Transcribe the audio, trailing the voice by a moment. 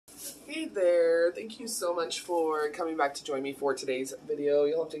Hey there, thank you so much for coming back to join me for today's video.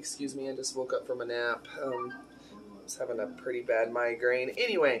 You'll have to excuse me, I just woke up from a nap. I was having a pretty bad migraine.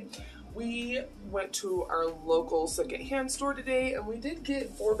 Anyway, we went to our local secondhand store today and we did get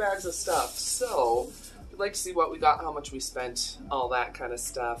 4 bags of stuff. So, if you'd like to see what we got, how much we spent, all that kind of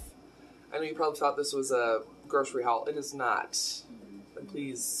stuff. I know you probably thought this was a grocery haul. It is not. But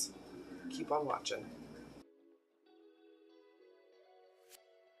please keep on watching.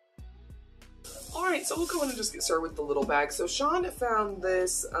 Alright, so we'll go in and just get started with the little bag. So Shaun found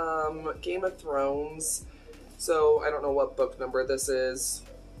this Game of Thrones. So I don't know what book number this is.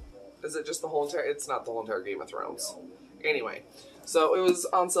 Is it just the whole entire? It's not the whole entire Game of Thrones. Anyway, so it was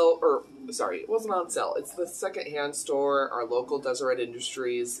on sale, or sorry, it wasn't on sale. It's the secondhand store, our local Deseret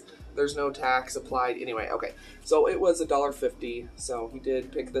Industries. There's no tax applied. Anyway, okay. So it was $1.50. So we did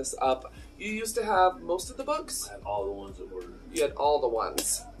pick this up. You used to have most of the books? I had all the ones that were. You had all the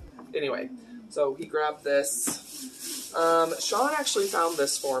ones. Anyway. So he grabbed this. Shaun actually found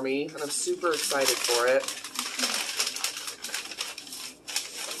this for me, and I'm super excited for it.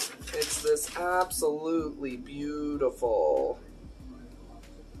 It's this absolutely beautiful,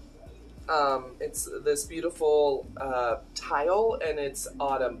 it's this beautiful tile, and it's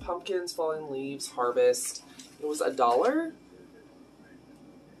autumn. Pumpkins, falling leaves, harvest. It was $1.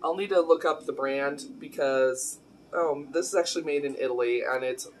 I'll need to look up the brand because, this is actually made in Italy, and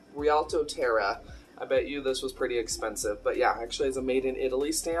it's Rialto Terra. I bet you this was pretty expensive, but yeah, actually it's a made in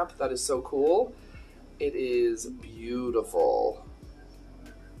Italy stamp. That is so cool. It is beautiful.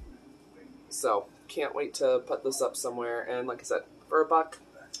 So can't wait to put this up somewhere, and like I said, for $1,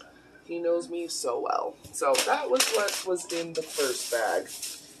 he knows me so well. So that was what was in the first bag.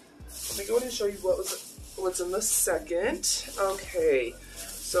 Let me go ahead and show you what's in the second. Okay.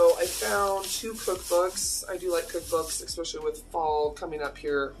 So I found 2 cookbooks. I do like cookbooks, especially with fall coming up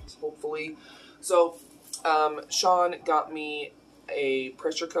here, hopefully. So Shaun got me a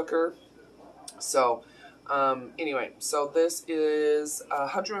pressure cooker. So anyway, so this is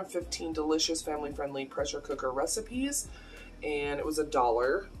 115 delicious family-friendly pressure cooker recipes, and it was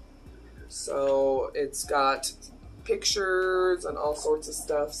 $1. So it's got pictures and all sorts of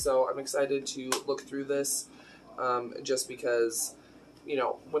stuff. So I'm excited to look through this just because, you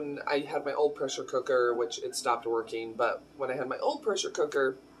know, when I had my old pressure cooker, which it stopped working, but when I had my old pressure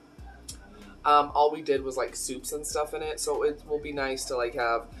cooker, all we did was like soups and stuff in it. So it will be nice to like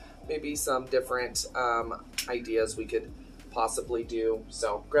have maybe some different ideas we could possibly do.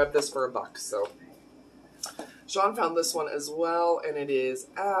 So grab this for $1. So Shaun found this one as well, and it is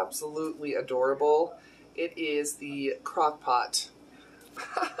absolutely adorable. It is the crock pot.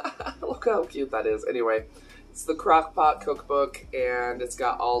 Look how cute that is. Anyway. It's the Crock-Pot cookbook, and it's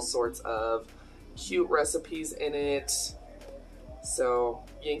got all sorts of cute recipes in it. So,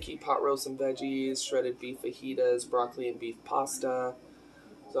 Yankee pot roast and veggies, shredded beef fajitas, broccoli and beef pasta.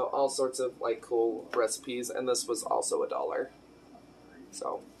 So, all sorts of like cool recipes, and this was also $1.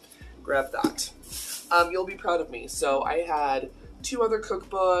 So, grab that. You'll be proud of me. So, I had 2 other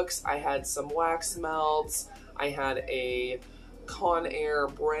cookbooks. I had some wax melts. I had a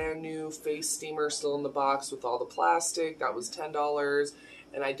Conair brand new face steamer still in the box with all the plastic. That was $10,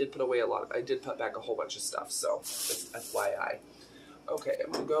 and I did put away I did put back a whole bunch of stuff, so just FYI. Okay,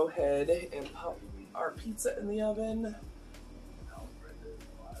 I'm gonna go ahead and pop our pizza in the oven.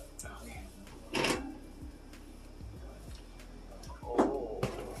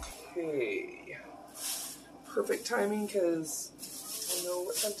 Okay. Perfect timing because I know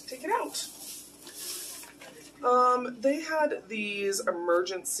what time to take it out. They had these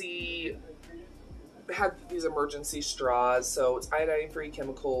emergency straws, so it's iodine-free,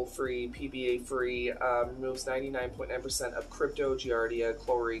 chemical-free, PBA-free, removes 99.9% of crypto, giardia,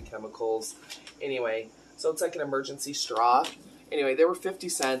 chlorine chemicals. Anyway, so it's like an emergency straw. Anyway, they were 50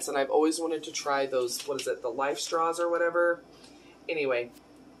 cents, and I've always wanted to try those, what is it, the Life straws or whatever. Anyway,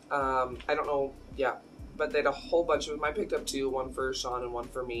 I don't know, yeah. But they had a whole bunch of them. I picked up 2, one for Shaun and one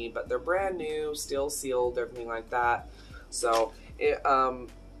for me, but they're brand new, still sealed, everything like that. So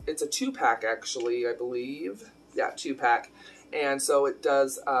it's a 2-pack actually, I believe. Yeah, 2-pack. And so it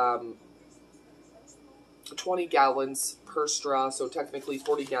does 20 gallons per straw, so technically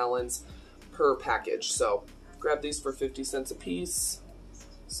 40 gallons per package. So grab these for 50 cents a piece.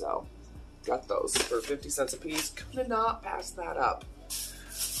 So got those for 50 cents a piece. Could not pass that up.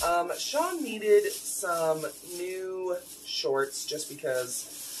 Shaun needed some new shorts just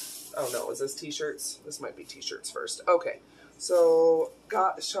because, oh no, is this t-shirts? This might be t-shirts first. Okay, so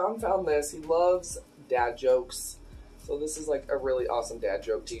Shaun found this. He loves dad jokes. So this is like a really awesome dad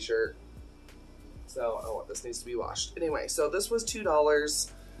joke t-shirt. So, oh, this needs to be washed. Anyway, so this was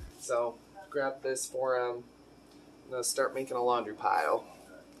 $2. So grab this for him. I'm gonna start making a laundry pile.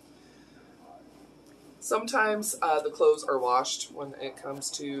 Sometimes the clothes are washed when it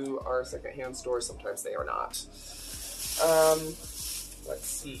comes to our secondhand store. Sometimes they are not. Let's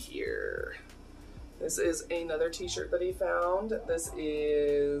see here. This is another t-shirt that he found. This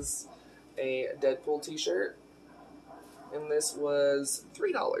is a Deadpool t-shirt. And this was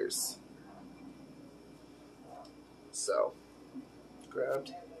 $3. So, grab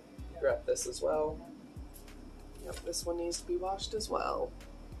this as well. Yep, this one needs to be washed as well.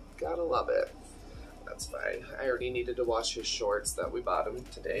 Gotta love it. That's fine. I already needed to wash his shorts that we bought him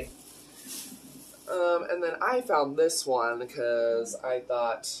today. And then I found this one because I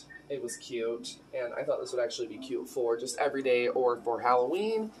thought it was cute, and I thought this would actually be cute for just every day or for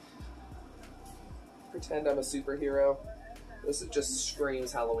Halloween. Pretend I'm a superhero. This just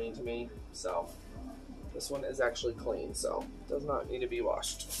screams Halloween to me, so this one is actually clean, so does not need to be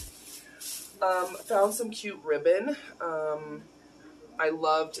washed. Found some cute ribbon. I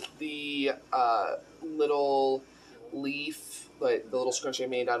loved the little leaf, like the little scrunchie I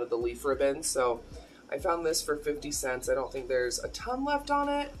made out of the leaf ribbon, so I found this for 50 cents. I don't think there's a ton left on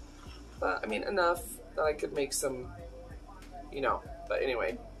it, but I mean enough that I could make some, you know, but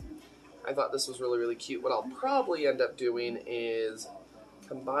anyway, I thought this was really, really cute. What I'll probably end up doing is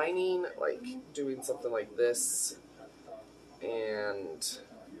combining, like doing something like this and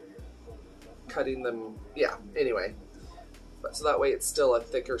cutting them, yeah, anyway. But so that way it's still a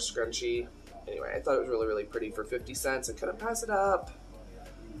thicker scrunchie. Anyway, I thought it was really, really pretty for 50 cents. I couldn't pass it up.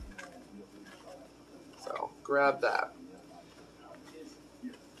 So grab that.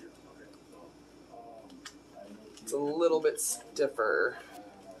 It's a little bit stiffer.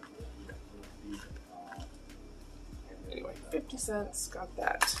 Anyway, 50 cents, got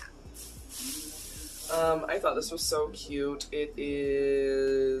that. I thought this was so cute. It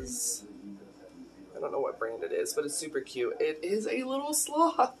is, I don't know what brand it is, but it's super cute. It is a little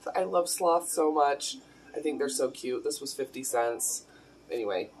sloth. I love sloths so much. I think they're so cute. This was 50 cents.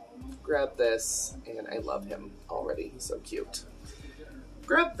 Anyway, grab this, and I love him already. He's so cute.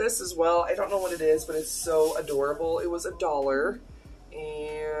 Grab this as well. I don't know what it is, but it's so adorable. It was $1,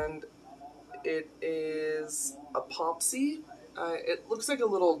 and it is a Popsy. It looks like a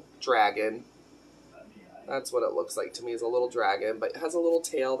little dragon. That's what it looks like to me, is a little dragon, but it has a little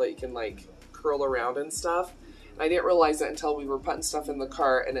tail that you can like curl around and stuff. And I didn't realize that until we were putting stuff in the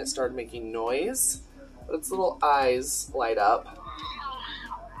cart and it started making noise. But its little eyes light up.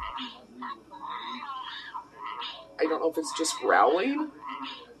 I don't know if it's just growling.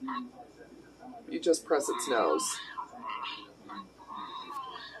 You just press its nose.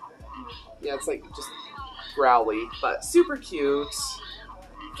 Yeah, it's like just growly, but super cute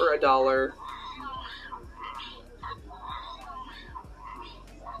for $1.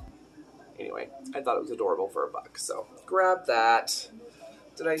 Anyway, I thought it was adorable for $1, so grab that.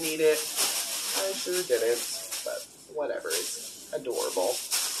 Did I need it? I sure didn't, but whatever, it's adorable.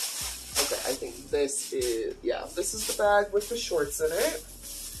 Okay, I think this is, yeah, this is the bag with the shorts in it.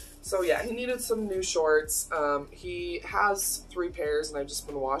 So yeah, he needed some new shorts. He has 3 pairs and I've just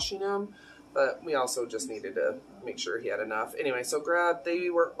been washing them, but we also just needed to make sure he had enough. Anyway, so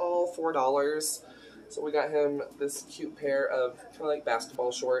they were all $4. So we got him this cute pair of kind of like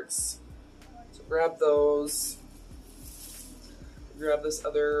basketball shorts. So grab those. Grab this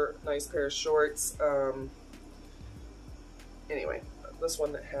other nice pair of shorts. Anyway, this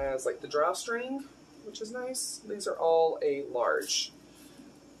one that has like the drawstring, which is nice. These are all a large.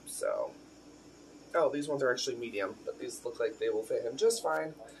 So, oh, these ones are actually medium, but these look like they will fit him just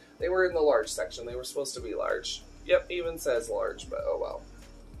fine. They were in the large section. They were supposed to be large. Yep, even says large, but oh well.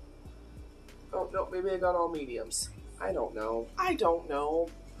 Oh, no, maybe I got all mediums. I don't know. I don't know.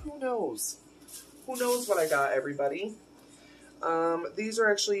 Who knows? Who knows what I got, everybody? These are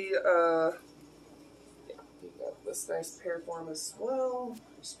actually, yeah, we got this nice pair for him as well.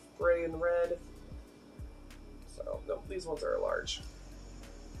 Just gray and red. So, no, these ones are large.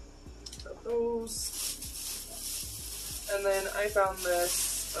 Got those. And then I found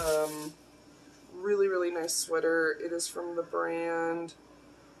this really, really nice sweater. It is from the brand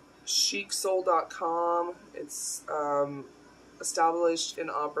chicsoul.com. It's established in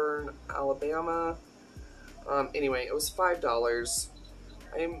Auburn, Alabama. Anyway, it was $5.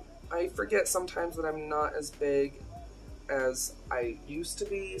 I forget sometimes that I'm not as big as I used to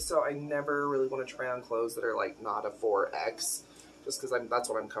be, so I never really want to try on clothes that are like not a 4X, just because that's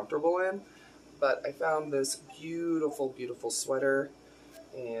what I'm comfortable in. But I found this beautiful, beautiful sweater,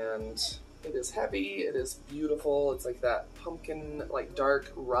 and it is heavy, it is beautiful, it's like that pumpkin, like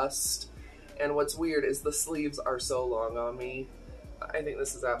dark rust, and what's weird is the sleeves are so long on me. I think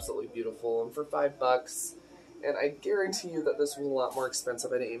this is absolutely beautiful, and for $5, and I guarantee you that this was a lot more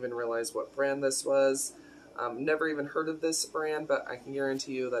expensive. I didn't even realize what brand this was. Never even heard of this brand, but I can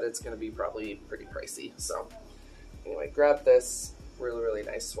guarantee you that it's going to be probably pretty pricey. So anyway, grab this really, really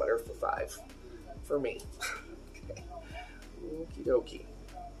nice sweater for $5 for me. Okay, okie dokie.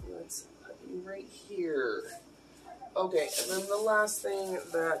 Let's put you right here. Okay, and then the last thing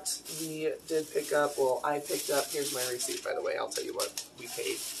that we did pick up, well, I picked up, here's my receipt, by the way, I'll tell you what we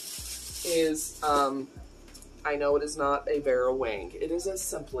paid, is, I know it is not a Vera Wang. It is a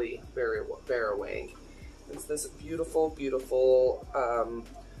Simply Vera Wang. It's this beautiful, beautiful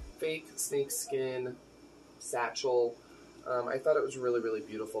fake snakeskin satchel. I thought it was really, really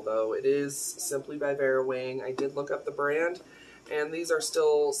beautiful, though. It is Simply by Vera Wang. I did look up the brand, and these are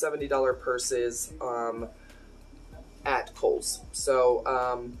still $70 purses at Kohl's. So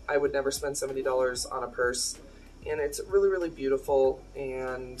I would never spend $70 on a purse, and it's really, really beautiful,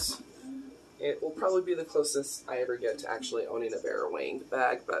 and it will probably be the closest I ever get to actually owning a Vera Wang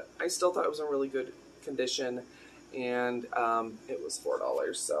bag, but I still thought it was in really good condition, and it was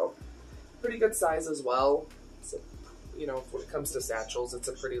 $4, so pretty good size as well. So, you know, when it comes to satchels, it's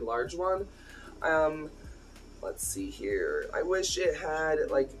a pretty large one. Let's see here. I wish it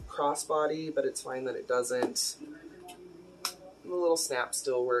had like crossbody, but it's fine that it doesn't. The little snap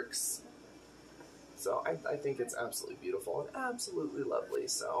still works. So I think it's absolutely beautiful and absolutely lovely.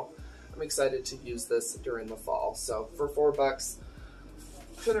 So I'm excited to use this during the fall. So for $4,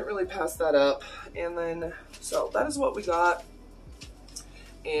 couldn't really pass that up. And then, so that is what we got.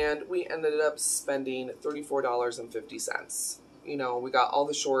 And we ended up spending $34.50. You know, we got all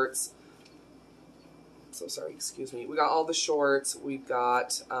the shorts. So sorry, excuse me. We got all the shorts. We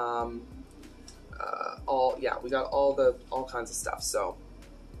got we got all kinds of stuff. So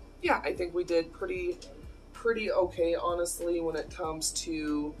yeah, I think we did pretty okay, honestly, when it comes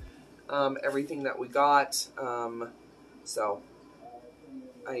to everything that we got. So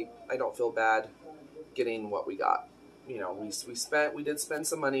I don't feel bad getting what we got. You know, we did spend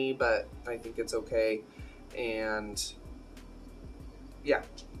some money, but I think it's okay. And yeah,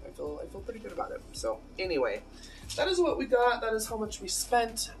 I feel pretty good about it. So anyway, that is what we got. That is how much we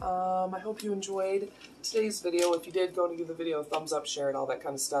spent. I hope you enjoyed today's video. If you did, go and give the video a thumbs up, share it, all that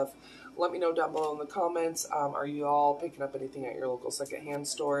kind of stuff. Let me know down below in the comments. Are you all picking up anything at your local secondhand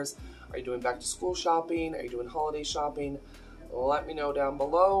stores? Are you doing back to school shopping? Are you doing holiday shopping? Let me know down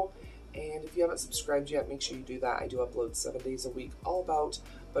below. And if you haven't subscribed yet, make sure you do that. I do upload 7 days a week, all about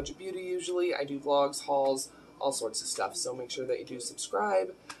budget beauty usually. I do vlogs, hauls, all sorts of stuff. So make sure that you do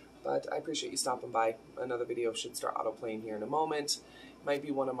subscribe. But I appreciate you stopping by. Another video should start autoplaying here in a moment. It might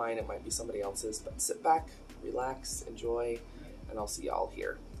be one of mine, it might be somebody else's, but sit back, relax, enjoy, and I'll see y'all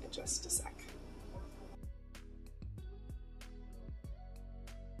here in just a sec.